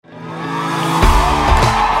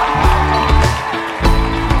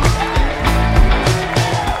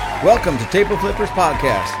Welcome to Table Flippers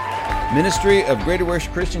Podcast, ministry of Greater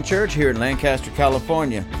Worship Christian Church here in Lancaster,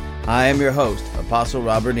 California. I am your host, Apostle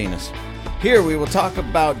Robert Enos. Here we will talk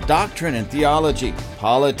about doctrine and theology,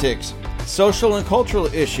 politics, social and cultural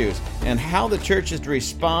issues, and how the church is to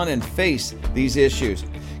respond and face these issues.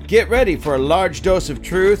 Get ready for a large dose of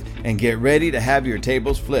truth and get ready to have your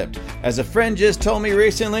tables flipped. As a friend just told me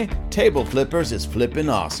recently, Table Flippers is flipping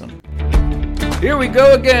awesome. Here we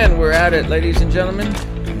go again. We're at it, ladies and gentlemen,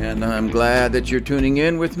 and I'm glad that you're tuning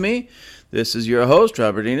in with me. This is your host,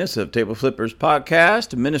 Robert Enos of Table Flippers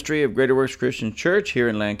Podcast, ministry of Greater Works Christian Church here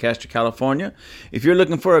in Lancaster, California. If you're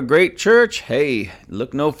looking for a great church, hey,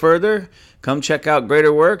 look no further. Come check out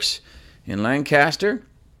Greater Works in Lancaster.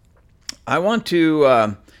 I want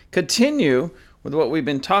to continue with what we've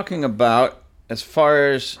been talking about as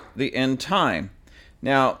far as the end time.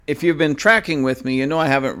 Now, if you've been tracking with me, you know I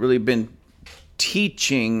haven't really been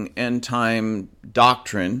teaching end time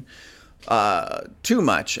doctrine too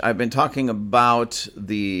much. I've been talking about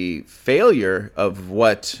the failure of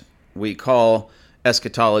what we call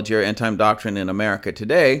eschatology or end time doctrine in America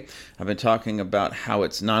today. I've been talking about how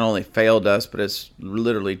it's not only failed us, but it's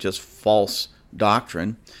literally just false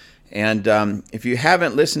doctrine. And if you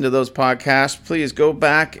haven't listened to those podcasts, please go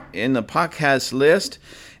back in the podcast list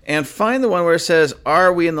and find the one where it says,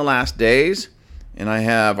 Are we in the last days? And I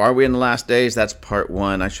have, Are we in the last days? That's part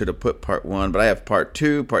 1. I should have put part 1, but I have part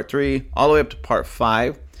 2, part 3, all the way up to part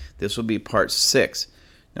 5. This will be part 6.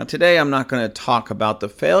 Now today I'm not going to talk about the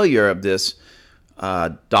failure of this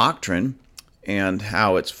doctrine and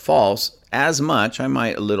how it's false as much, I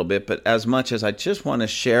might a little bit, but as much as I just want to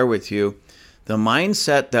share with you the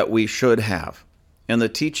mindset that we should have and the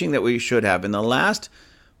teaching that we should have. In the last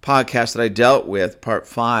podcast that I dealt with, part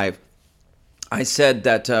 5, I said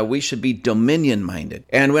that we should be dominion-minded.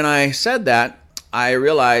 And when I said that, I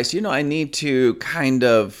realized, I need to kind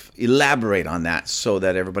of elaborate on that so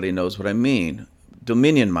that everybody knows what I mean.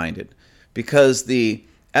 Dominion-minded. Because the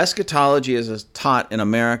eschatology as taught in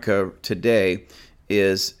America today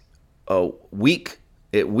is weak.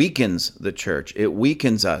 It weakens the church. It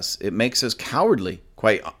weakens us. It makes us cowardly.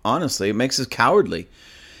 Quite honestly, it makes us cowardly.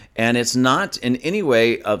 And it's not in any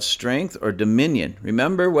way of strength or dominion.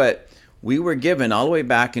 Remember what we were given all the way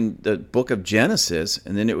back in the book of Genesis,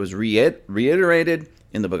 and then it was reiterated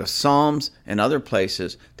in the book of Psalms and other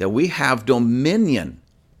places, that we have dominion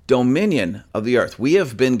of the earth. We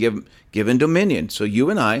have been given dominion. So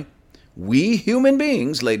you and I, we human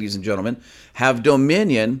beings, ladies and gentlemen, have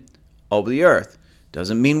dominion over the earth.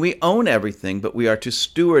 Doesn't mean we own everything, but we are to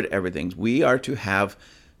steward everything. We are to have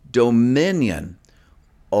dominion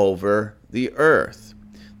over the earth.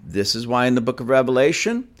 This is why in the book of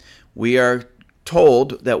Revelation, we are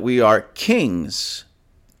told that we are kings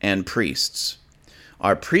and priests.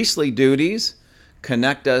 Our priestly duties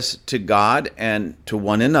connect us to God and to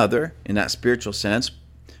one another in that spiritual sense.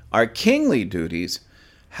 Our kingly duties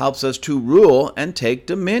helps us to rule and take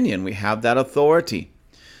dominion. We have that authority.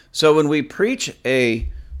 So when we preach a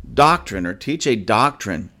doctrine or teach a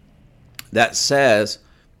doctrine that says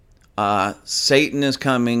Satan is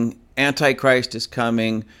coming, Antichrist is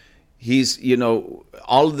coming, he's,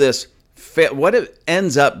 all of this, what it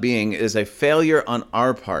ends up being is a failure on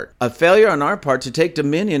our part. A failure on our part to take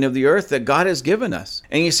dominion of the earth that God has given us.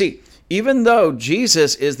 And you see, even though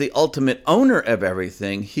Jesus is the ultimate owner of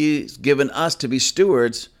everything, he's given us to be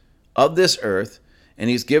stewards of this earth, and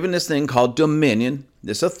he's given this thing called dominion,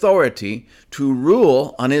 this authority, to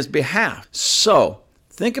rule on his behalf. So,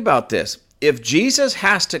 think about this. If Jesus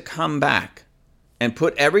has to come back and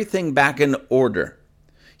put everything back in order,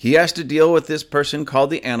 he has to deal with this person called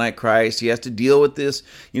the Antichrist. He has to deal with this,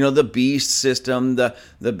 the beast system, the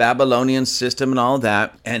Babylonian system and all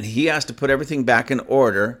that. And he has to put everything back in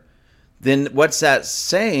order. Then what's that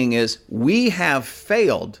saying is we have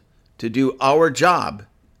failed to do our job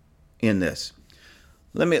in this.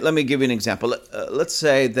 Let me give you an example. Let's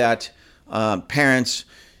say that parents,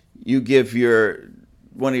 you give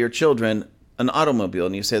one of your children an automobile,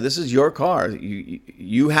 and you say, this is your car.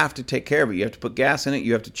 You have to take care of it. You have to put gas in it.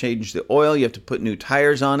 You have to change the oil. You have to put new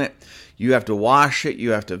tires on it. You have to wash it.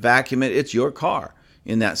 You have to vacuum it. It's your car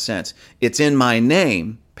in that sense. It's in my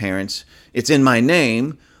name, parents. It's in my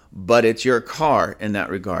name, but it's your car in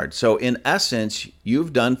that regard. So in essence,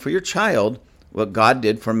 you've done for your child what God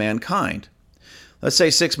did for mankind. Let's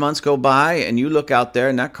say 6 months go by and you look out there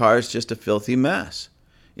and that car is just a filthy mess.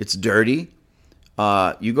 It's dirty.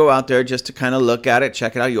 You go out there just to kind of look at it,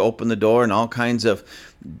 check it out. You open the door and all kinds of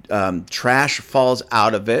trash falls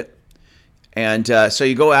out of it. And so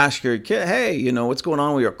you go ask your kid, hey, what's going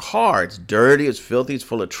on with your car? It's dirty, it's filthy, it's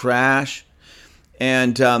full of trash.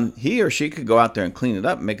 And he or she could go out there and clean it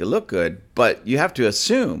up and make it look good, but you have to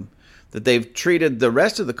assume that they've treated the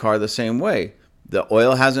rest of the car the same way. The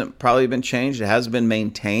oil hasn't probably been changed. It hasn't been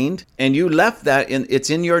maintained. And you left it's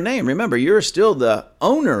in your name. Remember, you're still the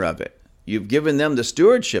owner of it. You've given them the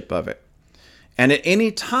stewardship of it. And at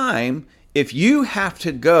any time, if you have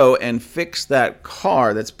to go and fix that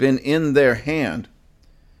car that's been in their hand,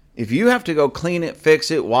 if you have to go clean it,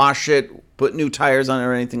 fix it, wash it, put new tires on it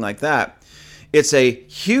or anything like that, it's a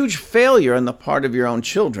huge failure on the part of your own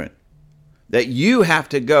children that you have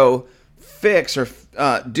to go fix or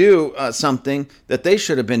do something that they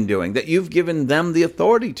should have been doing, that you've given them the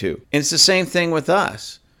authority to. And it's the same thing with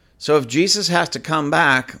us. So if Jesus has to come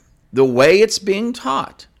back, the way it's being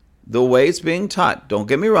taught, don't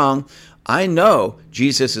get me wrong, I know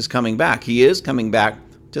Jesus is coming back. He is coming back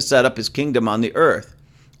to set up his kingdom on the earth.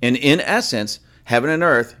 And in essence, heaven and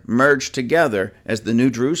earth merge together as the New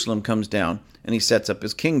Jerusalem comes down and he sets up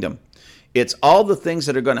his kingdom. It's all the things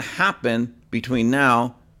that are going to happen between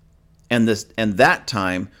now and that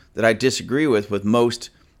time that I disagree with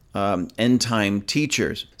most end time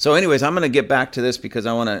teachers. So anyways, I'm going to get back to this because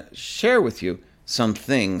I want to share with you some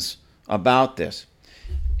things about this.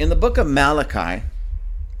 In the book of Malachi,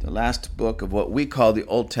 the last book of what we call the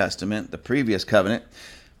Old Testament, the previous covenant,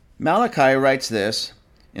 Malachi writes this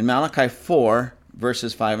in Malachi 4,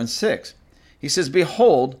 verses 5 and 6. He says,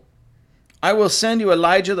 "Behold, I will send you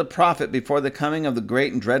Elijah the prophet before the coming of the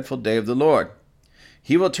great and dreadful day of the Lord.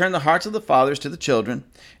 He will turn the hearts of the fathers to the children,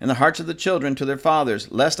 and the hearts of the children to their fathers,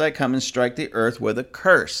 lest I come and strike the earth with a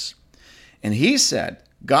curse." And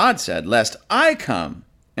God said, lest I come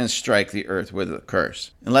and strike the earth with a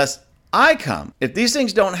curse. Unless I come. If these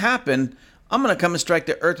things don't happen, I'm going to come and strike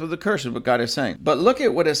the earth with a curse, is what God is saying. But look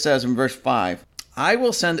at what it says in verse 5. "I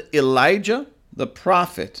will send Elijah the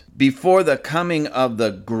prophet before the coming of the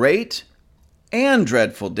great and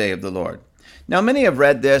dreadful day of the Lord." Now, many have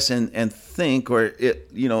read this and think, or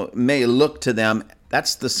it may look to them,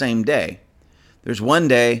 that's the same day. There's one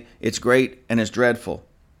day, it's great and it's dreadful.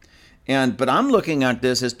 But I'm looking at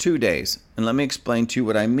this as 2 days, and let me explain to you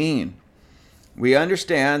what I mean. We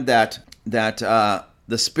understand that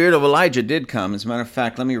the spirit of Elijah did come. As a matter of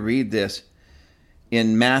fact, let me read this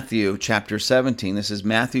in Matthew chapter 17. This is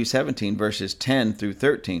Matthew 17, verses 10 through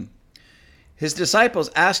 13. "His disciples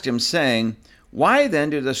asked him, saying, 'Why then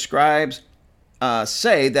do the scribes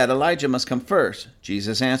say that Elijah must come first?'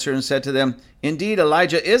 Jesus answered and said to them, 'Indeed,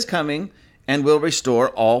 Elijah is coming and will restore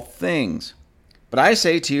all things. But I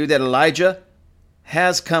say to you that Elijah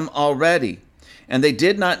has come already, and they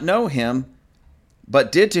did not know him,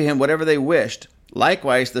 but did to him whatever they wished.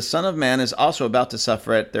 Likewise, the Son of Man is also about to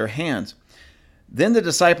suffer at their hands.' Then the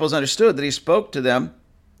disciples understood that he spoke to them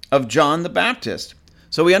of John the Baptist."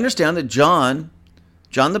 So we understand that John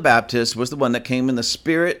the Baptist was the one that came in the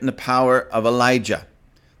spirit and the power of Elijah.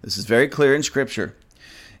 This is very clear in Scripture.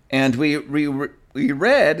 And we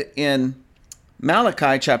read in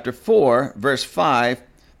Malachi chapter 4, verse 5,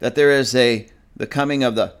 that there is the coming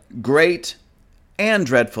of the great and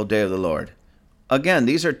dreadful day of the Lord. Again,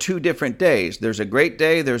 these are 2 different days. There's a great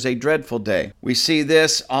day, there's a dreadful day. We see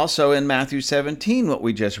this also in Matthew 17, what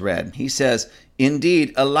we just read. He says,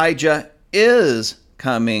 "Indeed, Elijah is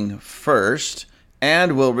coming first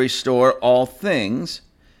and will restore all things."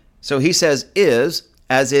 So he says is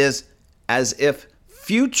as if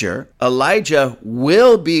future. Elijah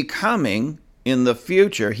will be coming in the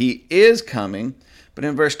future. He is coming. But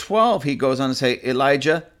in verse 12, he goes on to say,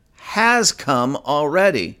 Elijah has come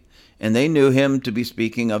already. And they knew him to be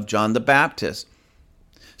speaking of John the Baptist.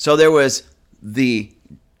 So there was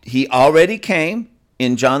he already came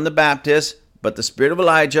in John the Baptist, but the spirit of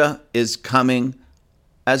Elijah is coming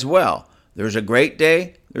as well. There's a great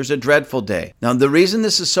day, there's a dreadful day. Now, the reason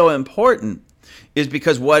this is so important is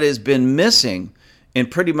because what has been missing in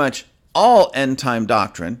pretty much all end-time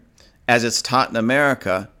doctrine, as it's taught in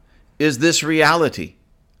America, is this reality.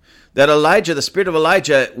 That Elijah, the spirit of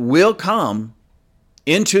Elijah, will come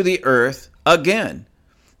into the earth again.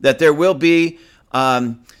 That there will be,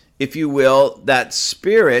 if you will, that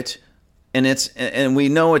spirit, and we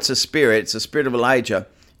know it's a spirit. It's the spirit of Elijah,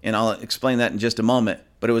 and I'll explain that in just a moment.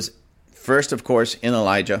 But it was first, of course, in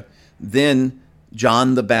Elijah, then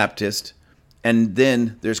John the Baptist, and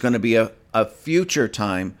then there's going to be a future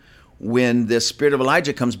time when this spirit of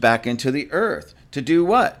Elijah comes back into the earth. To do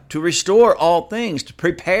what? To restore all things, to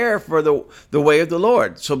prepare for the way of the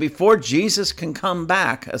Lord. So before Jesus can come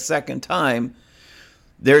back a second time,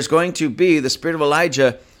 there's going to be the spirit of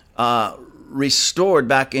Elijah restored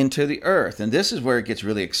back into the earth. And this is where it gets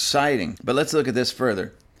really exciting. But let's look at this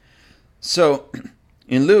further. So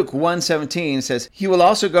In Luke 1:17 it says, "He will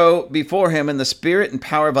also go before him in the spirit and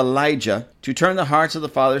power of Elijah to turn the hearts of the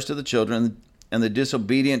fathers to the children and the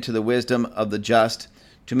disobedient to the wisdom of the just,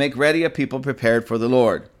 to make ready a people prepared for the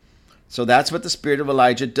Lord." So that's what the spirit of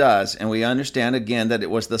Elijah does. And we understand again that it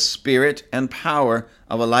was the spirit and power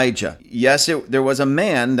of Elijah. Yes, there was a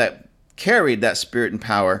man that carried that spirit and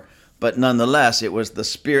power, but nonetheless, it was the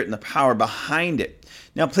spirit and the power behind it.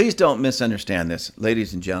 Now, please don't misunderstand this,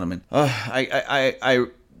 ladies and gentlemen. I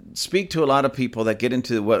speak to a lot of people that get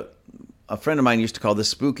into what a friend of mine used to call the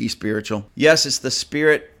spooky spiritual. Yes, it's the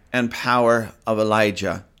spirit and power of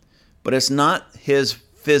Elijah, but it's not his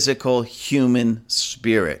physical human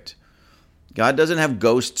spirit. God doesn't have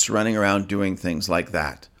ghosts running around doing things like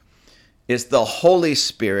that. It's the Holy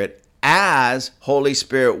Spirit as Holy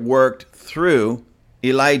Spirit worked through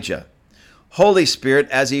Elijah. Holy Spirit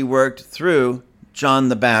as he worked through John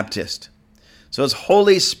the Baptist. So it's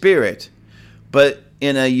Holy Spirit, but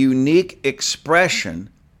in a unique expression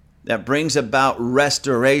that brings about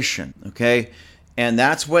restoration, okay? And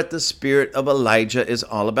that's what the spirit of Elijah is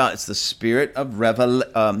all about. It's the spirit of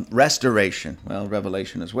restoration. Well,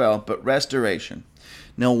 revelation as well, but restoration.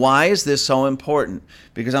 Now, why is this so important?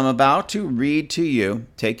 Because I'm about to read to you,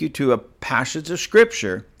 take you to a passage of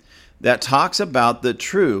Scripture that talks about the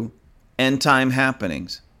true end time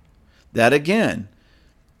happenings. That again,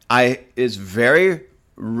 is very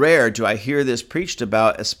rare do I hear this preached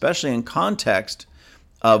about, especially in context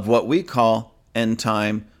of what we call end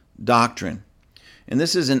time doctrine. And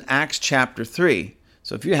this is in Acts chapter 3.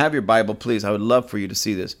 So if you have your Bible, please, I would love for you to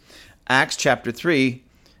see this. Acts chapter 3,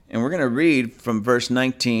 and we're going to read from verse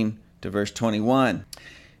 19 to verse 21.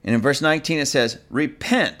 And in verse 19 it says,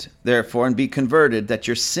 "Repent, therefore, and be converted, that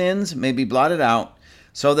your sins may be blotted out,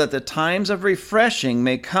 so that the times of refreshing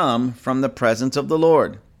may come from the presence of the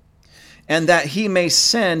Lord, and that he may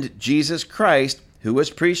send Jesus Christ, who was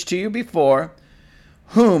preached to you before,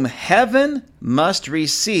 whom heaven must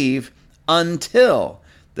receive until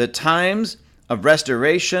the times of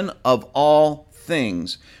restoration of all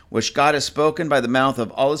things, which God has spoken by the mouth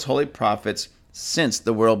of all his holy prophets since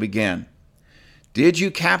the world began." Did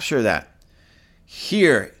you capture that?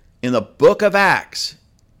 Here in the book of Acts,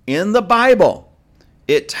 in the Bible,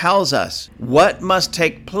 it tells us what must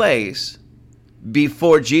take place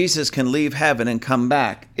before Jesus can leave heaven and come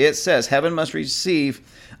back. It says heaven must receive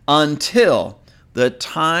until the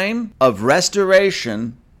time of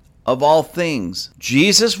restoration of all things.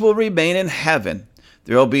 Jesus will remain in heaven.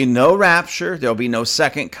 There will be no rapture. There will be no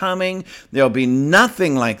second coming. There will be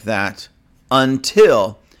nothing like that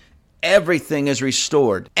until everything is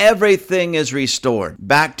restored. Everything is restored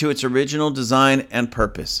back to its original design and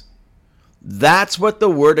purpose. That's what the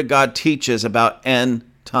Word of God teaches about end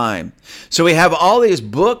time. So we have all these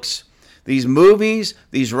books, these movies,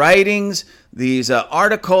 these writings, these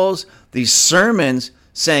articles, these sermons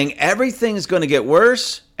saying everything is going to get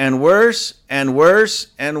worse and worse and worse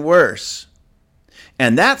and worse.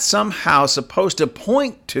 And that's somehow supposed to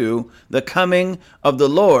point to the coming of the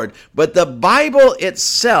Lord. But the Bible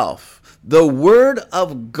itself, the Word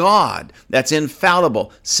of God that's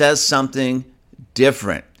infallible, says something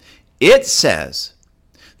different. It says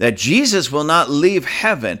that Jesus will not leave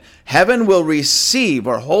heaven. Heaven will receive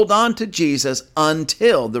or hold on to Jesus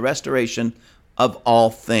until the restoration of all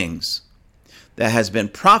things that has been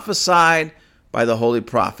prophesied by the holy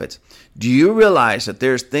prophets. Do you realize that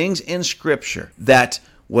there's things in Scripture that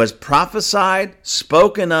was prophesied,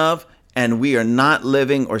 spoken of, and we are not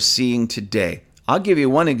living or seeing today? I'll give you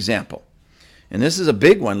one example. And this is a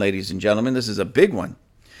big one, ladies and gentlemen. This is a big one.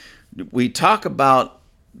 We talk about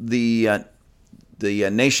the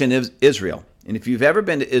nation of Israel. And if you've ever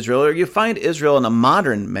been to Israel, or you find Israel on a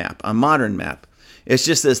modern map, it's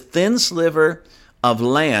just this thin sliver of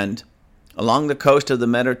land along the coast of the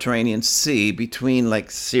Mediterranean Sea between like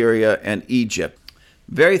Syria and Egypt.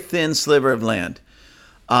 Very thin sliver of land.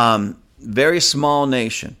 Very small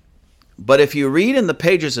nation. But if you read in the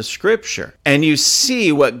pages of Scripture and you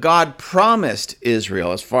see what God promised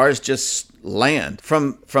Israel as far as just land,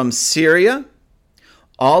 from Syria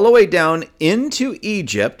all the way down into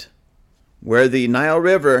Egypt, where the Nile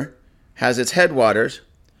River has its headwaters,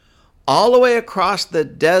 all the way across the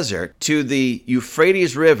desert to the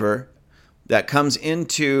Euphrates River that comes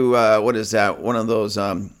into, one of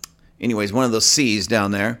those seas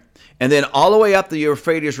down there. And then all the way up the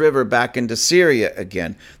Euphrates River back into Syria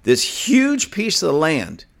again. This huge piece of the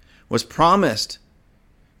land was promised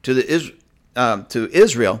to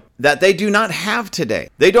Israel that they do not have today.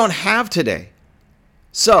 They don't have today.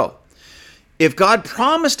 So, if God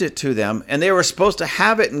promised it to them and they were supposed to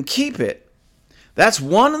have it and keep it, That's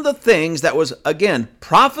one of the things that was, again,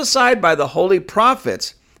 prophesied by the holy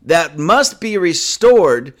prophets that must be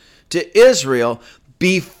restored to Israel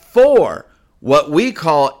before what we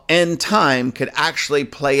call end time could actually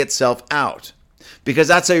play itself out. Because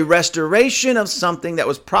that's a restoration of something that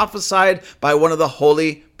was prophesied by one of the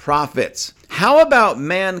holy prophets. How about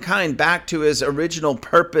mankind back to his original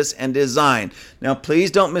purpose and design? Now,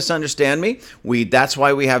 please don't misunderstand me. That's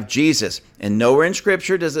why we have Jesus. And nowhere in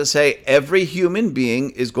Scripture does it say every human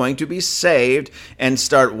being is going to be saved and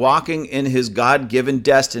start walking in his God-given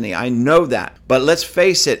destiny. I know that. But let's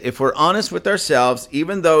face it, if we're honest with ourselves,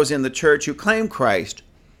 even those in the church who claim Christ,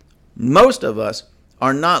 most of us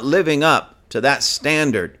are not living up to that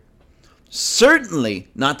standard. Certainly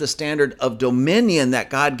not the standard of dominion that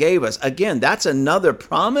God gave us. Again, that's another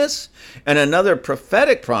promise and another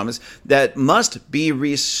prophetic promise that must be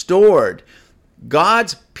restored.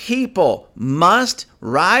 God's people must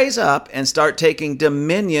rise up and start taking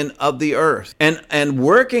dominion of the earth and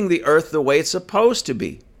working the earth the way it's supposed to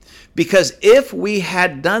be. Because if we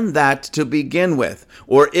had done that to begin with,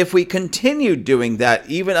 or if we continued doing that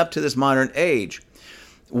even up to this modern age,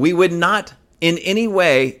 we would not in any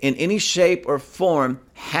way, in any shape or form,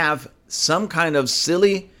 have some kind of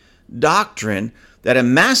silly doctrine that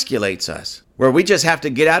emasculates us, where we just have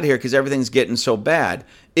to get out of here because everything's getting so bad.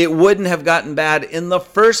 It wouldn't have gotten bad in the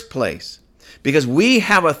first place because we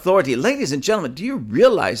have authority. Ladies and gentlemen, do you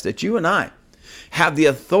realize that you and I have the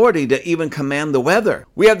authority to even command the weather?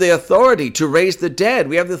 We have the authority to raise the dead.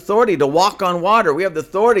 We have the authority to walk on water. We have the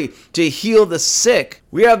authority to heal the sick.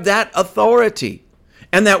 We have that authority.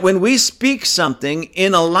 And that when we speak something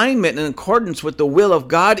in alignment and in accordance with the will of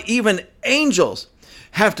God, even angels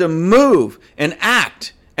have to move and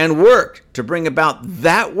act and work to bring about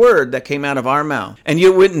that word that came out of our mouth. And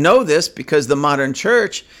you wouldn't know this because the modern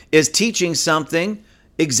church is teaching something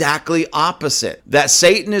exactly opposite. That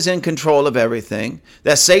Satan is in control of everything,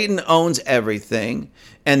 that Satan owns everything,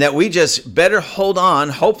 and that we just better hold on.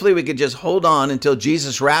 Hopefully we could just hold on until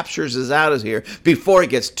Jesus raptures us out of here before it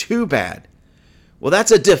gets too bad. Well,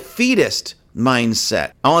 that's a defeatist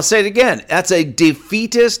mindset. I want to say it again. That's a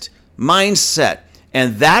defeatist mindset.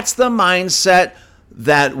 And that's the mindset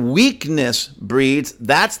that weakness breeds.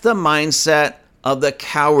 That's the mindset of the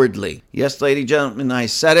cowardly. Yes, ladies and gentlemen, I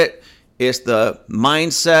said it. It's the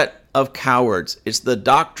mindset of cowards. It's the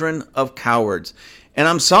doctrine of cowards. And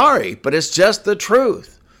I'm sorry, but it's just the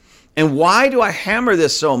truth. And why do I hammer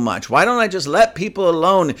this so much? Why don't I just let people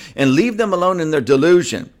alone and leave them alone in their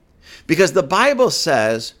delusion? Because the Bible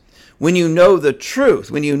says, when you know the truth,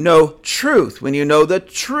 when you know the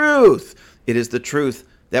truth, it is the truth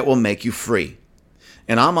that will make you free.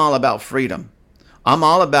 And I'm all about freedom. I'm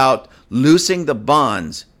all about loosing the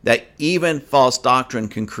bonds that even false doctrine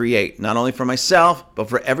can create, not only for myself, but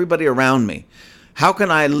for everybody around me. How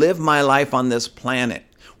can I live my life on this planet,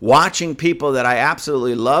 watching people that I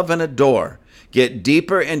absolutely love and adore get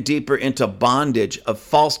deeper and deeper into bondage of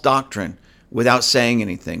false doctrine without saying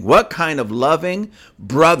anything? What kind of loving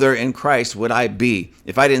brother in Christ would I be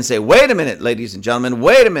if I didn't say, wait a minute, ladies and gentlemen,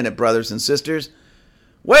 wait a minute, brothers and sisters,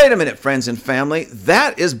 wait a minute, friends and family,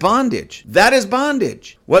 that is bondage. That is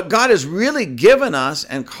bondage. What God has really given us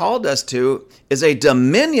and called us to is a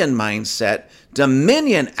dominion mindset,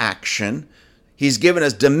 dominion action. He's given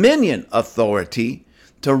us dominion authority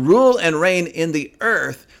to rule and reign in the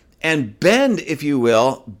earth and bend, if you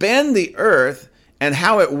will, bend the earth and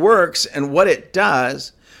how it works and what it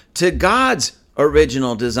does to God's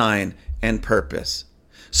original design and purpose.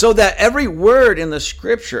 So that every word in the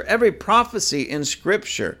Scripture, every prophecy in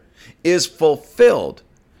Scripture is fulfilled.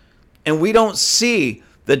 And we don't see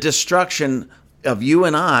the destruction of you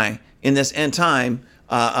and I in this end time,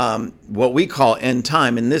 what we call end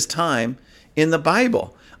time, in this time in the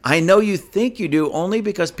Bible. I know you think you do only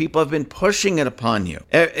because people have been pushing it upon you.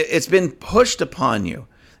 It's been pushed upon you.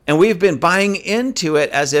 And we've been buying into it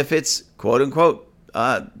as if it's quote unquote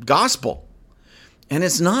gospel. And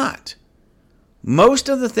it's not. Most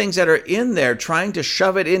of the things that are in there trying to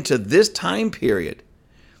shove it into this time period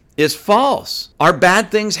is false. Are bad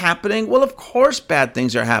things happening? Well, of course bad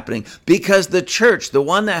things are happening because the church, the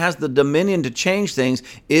one that has the dominion to change things,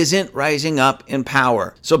 isn't rising up in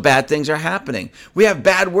power. So bad things are happening. We have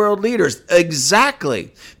bad world leaders.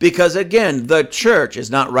 Exactly. Because again, the church is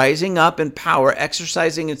not rising up in power,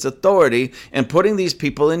 exercising its authority and putting these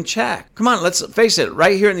people in check. Come on, let's face it,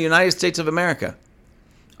 right here in the United States of America.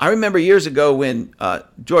 I remember years ago when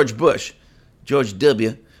George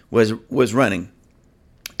W. was running.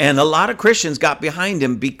 And a lot of Christians got behind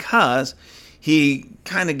him because he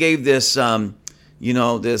kind of gave this,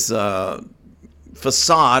 this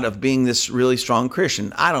facade of being this really strong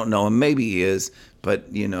Christian. I don't know him. Maybe he is.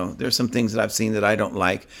 But, there's some things that I've seen that I don't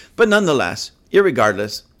like. But nonetheless,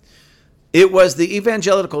 irregardless, it was the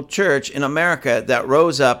evangelical church in America that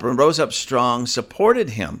rose up strong,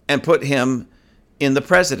 supported him, and put him in the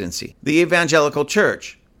presidency. The evangelical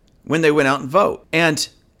church, when they went out and vote. And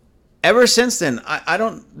ever since then, I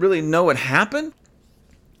don't really know what happened.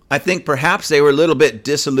 I think perhaps they were a little bit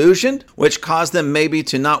disillusioned, which caused them maybe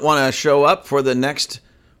to not want to show up for the next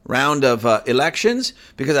round of elections,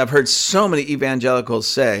 because I've heard so many evangelicals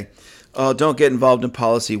say, oh, don't get involved in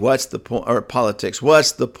policy. What's the point? Or politics.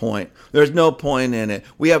 What's the point? There's no point in it.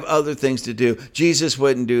 We have other things to do. Jesus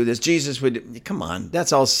wouldn't do this. Jesus would. Come on.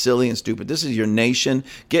 That's all silly and stupid. This is your nation.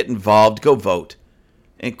 Get involved. Go vote.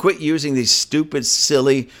 And quit using these stupid,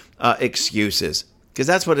 silly excuses. Because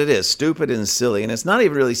that's what it is. Stupid and silly. And it's not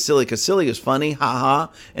even really silly, because silly is funny. Ha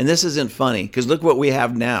ha. And this isn't funny, because look what we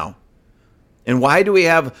have now. And why do we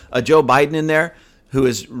have a Joe Biden in there who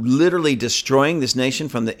is literally destroying this nation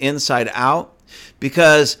from the inside out?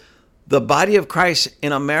 Because the body of Christ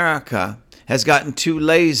in America has gotten too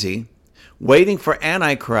lazy, waiting for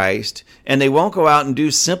Antichrist, and they won't go out and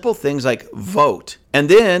do simple things like vote. And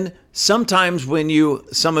then sometimes when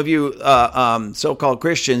some of you so-called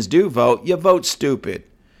Christians do vote, you vote stupid.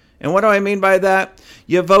 And what do I mean by that?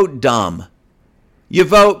 You vote dumb. You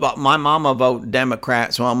vote, but my mama vote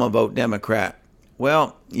Democrat, so I'm going to vote Democrat.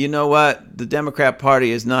 Well, you know what? The Democrat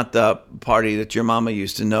Party is not the party that your mama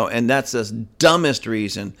used to know, and that's the dumbest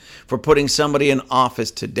reason for putting somebody in office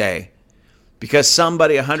today. Because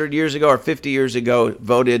somebody 100 years ago or 50 years ago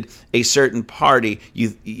voted a certain party,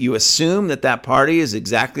 you assume that party is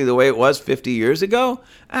exactly the way it was 50 years ago?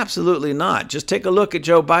 Absolutely not. Just take a look at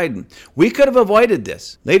Joe Biden. We could have avoided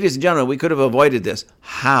this. Ladies and gentlemen, we could have avoided this.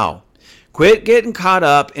 How? Quit getting caught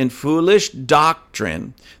up in foolish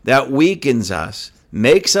doctrine that weakens us,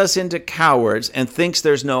 makes us into cowards, and thinks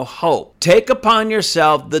there's no hope. Take upon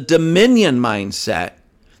yourself the dominion mindset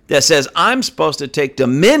that says, I'm supposed to take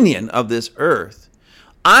dominion of this earth.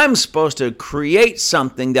 I'm supposed to create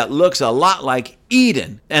something that looks a lot like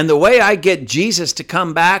Eden. And the way I get Jesus to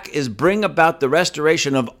come back is bring about the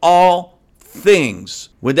restoration of all things.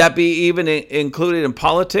 Would that be even included in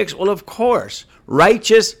politics? Well, of course.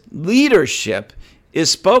 Righteous leadership is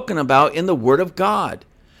spoken about in the Word of God.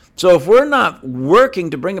 So if we're not working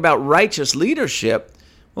to bring about righteous leadership,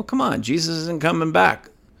 well, come on, Jesus isn't coming back.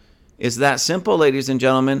 It's that simple, ladies and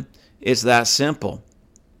gentlemen. It's that simple.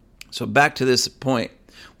 So back to this point.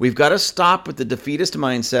 We've got to stop with the defeatist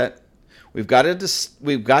mindset. We've got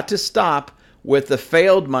to stop with the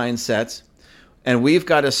failed mindsets. And we've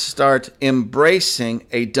got to start embracing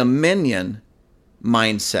a dominion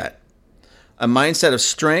mindset. A mindset of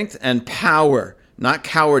strength and power, not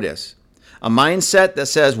cowardice. A mindset that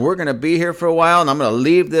says we're going to be here for a while and I'm going to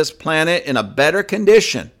leave this planet in a better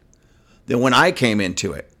condition than when I came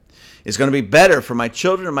into it. It's going to be better for my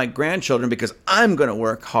children and my grandchildren because I'm going to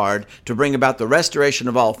work hard to bring about the restoration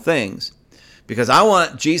of all things. Because I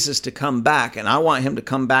want Jesus to come back, and I want him to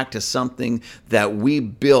come back to something that we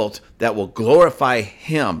built that will glorify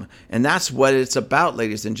him. And that's what it's about,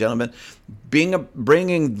 ladies and gentlemen,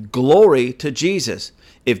 bringing glory to Jesus.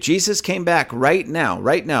 If Jesus came back right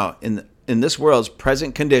now in this world's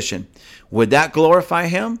present condition, would that glorify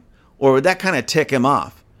him, or would that kind of tick him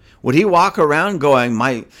off? Would he walk around going,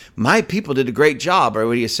 my people did a great job? Or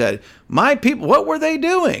would he have said, my people, what were they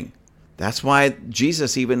doing? That's why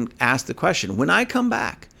Jesus even asked the question, when I come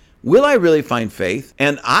back, will I really find faith?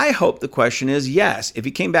 And I hope the question is yes. If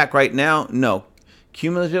he came back right now, no.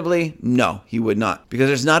 Cumulatively, no, he would not. Because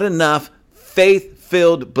there's not enough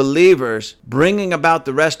faith-filled believers bringing about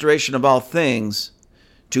the restoration of all things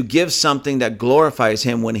to give something that glorifies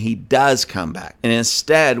him when he does come back. And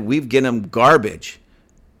instead, we've given him garbage.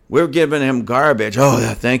 We're giving him garbage.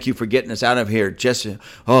 Oh, thank you for getting us out of here.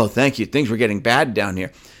 Thank you. Things were getting bad down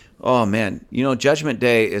here. Oh, man, Judgment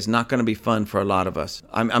Day is not going to be fun for a lot of us.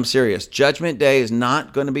 I'm serious. Judgment Day is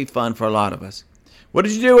not going to be fun for a lot of us. What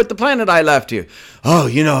did you do with the planet I left you? Oh,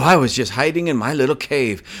 I was just hiding in my little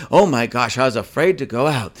cave. Oh, my gosh, I was afraid to go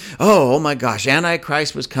out. Oh, my gosh,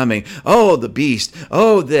 Antichrist was coming. Oh, the beast.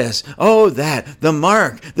 Oh, this. Oh, that. The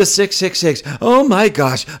mark. The 666. Oh, my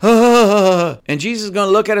gosh. And Jesus is going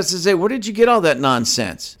to look at us and say, where did you get all that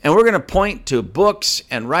nonsense? And we're going to point to books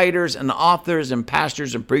and writers and authors and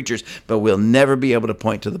pastors and preachers, but we'll never be able to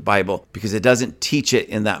point to the Bible because it doesn't teach it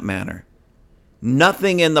in that manner.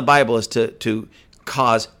 Nothing in the Bible is to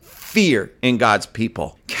cause fear in God's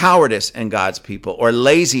people, cowardice in God's people, or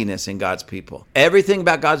laziness in God's people. Everything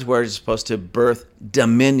about God's word is supposed to birth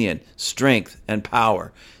dominion, strength, and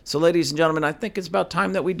power. So, ladies and gentlemen, I think it's about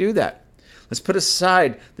time that we do that. Let's put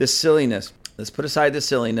aside this silliness. Let's put aside the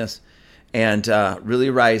silliness and really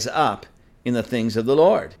rise up in the things of the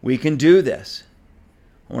Lord. We can do this.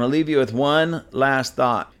 I want to leave you with one last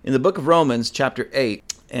thought. In the book of Romans, chapter 8,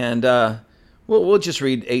 and we'll just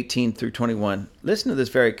read 18 through 21. Listen to this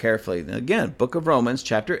very carefully. Again, book of Romans,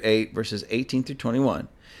 chapter 8, verses 18 through 21. It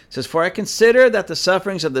says, "For I consider that the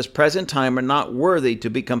sufferings of this present time are not worthy to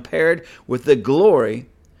be compared with the glory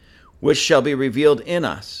which shall be revealed in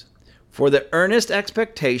us. For the earnest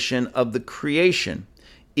expectation of the creation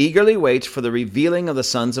eagerly waits for the revealing of the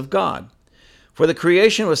sons of God. For the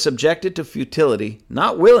creation was subjected to futility,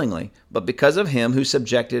 not willingly, but because of him who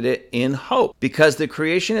subjected it in hope, because the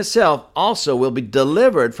creation itself also will be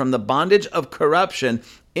delivered from the bondage of corruption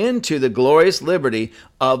into the glorious liberty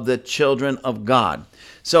of the children of God."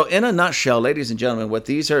 So in a nutshell, ladies and gentlemen, what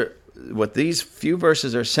these few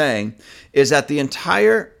verses are saying is that the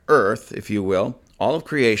entire earth, if you will, all of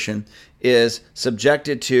creation, is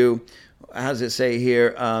subjected to, how does it say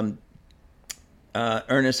here,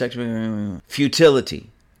 earnest futility,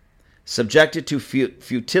 subjected to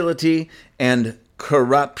futility and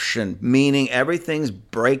corruption, meaning everything's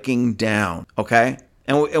breaking down, okay?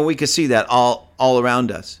 And we can see that all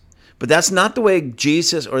around us. But that's not the way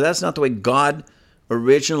Jesus, or that's not the way God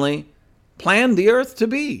originally planned the earth to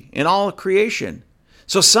be in all creation.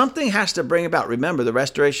 So something has to bring about, remember, the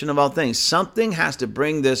restoration of all things. Something has to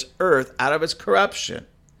bring this earth out of its corruption,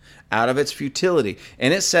 out of its futility.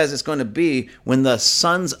 And it says it's going to be when the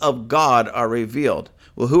sons of God are revealed.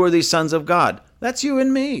 Well, who are these sons of God? That's you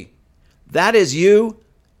and me. That is you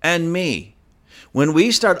and me. When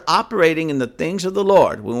we start operating in the things of the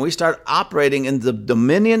Lord, when we start operating in the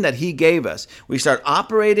dominion that he gave us, we start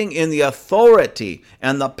operating in the authority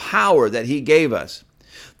and the power that he gave us,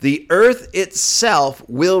 the earth itself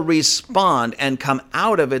will respond and come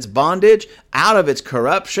out of its bondage, out of its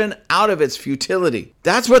corruption, out of its futility.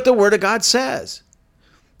 That's what the Word of God says.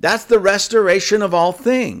 That's the restoration of all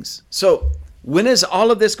things. So when is all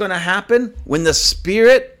of this going to happen? When the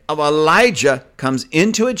spirit of Elijah comes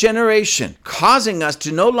into a generation, causing us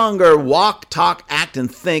to no longer walk, talk, act,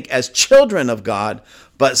 and think as children of God,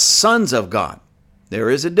 but sons of God. There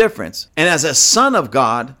is a difference. And as a son of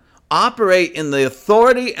God, operate in the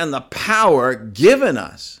authority and the power given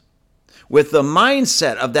us with the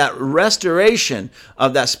mindset of that restoration,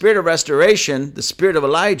 of that spirit of restoration, the spirit of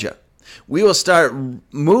Elijah. We will start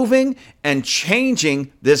moving and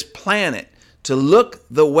changing this planet to look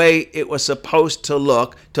the way it was supposed to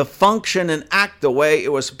look, to function and act the way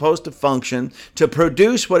it was supposed to function, to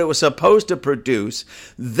produce what it was supposed to produce.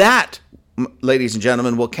 That, ladies and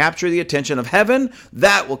gentlemen, will capture the attention of heaven.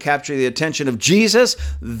 That will capture the attention of Jesus.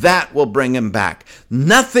 That will bring him back.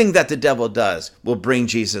 Nothing that the devil does will bring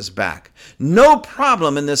Jesus back. No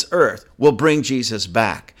problem in this earth will bring Jesus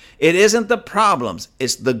back. It isn't the problems,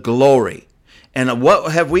 it's the glory. And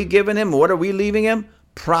what have we given him? What are we leaving him?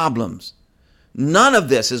 Problems. None of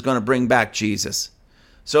this is going to bring back Jesus.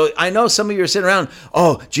 So I know some of you are sitting around,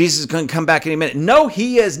 oh, Jesus is going to come back any minute. No,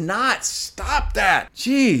 he is not. Stop that.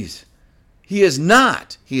 Jeez. He is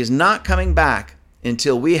not. He is not coming back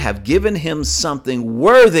until we have given him something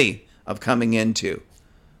worthy of coming into.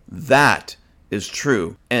 That is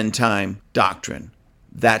true end time doctrine.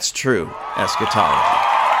 That's true eschatology.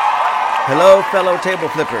 Hello, fellow table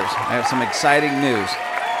flippers. I have some exciting news.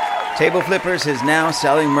 Table Flippers is now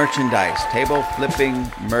selling merchandise, table flipping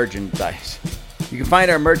merchandise. You can find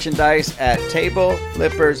our merchandise at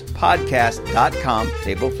tableflipperspodcast.com,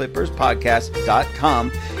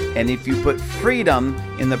 tableflipperspodcast.com, and if you put freedom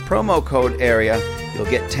in the promo code area, you'll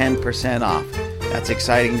get 10% off. That's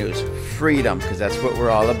exciting news. Freedom, because that's what we're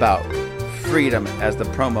all about. Freedom as the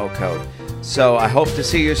promo code. So I hope to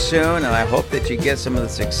see you soon, and I hope that you get some of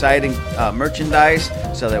this exciting merchandise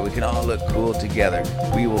so that we can all look cool together.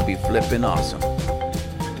 We will be flipping awesome.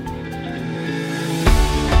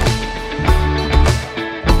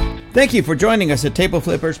 Thank you for joining us at Table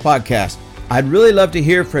Flippers Podcast. I'd really love to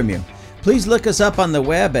hear from you. Please look us up on the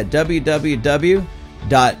web at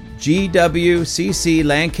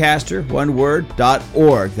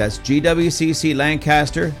www.gwcclancaster.org. That's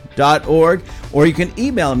gwcclancaster.org. Or you can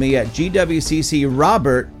email me at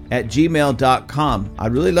gwccrobert@gmail.com.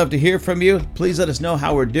 I'd really love to hear from you. Please let us know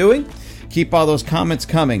how we're doing. Keep all those comments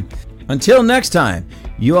coming. Until next time,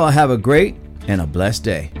 you all have a great and a blessed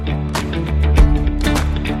day.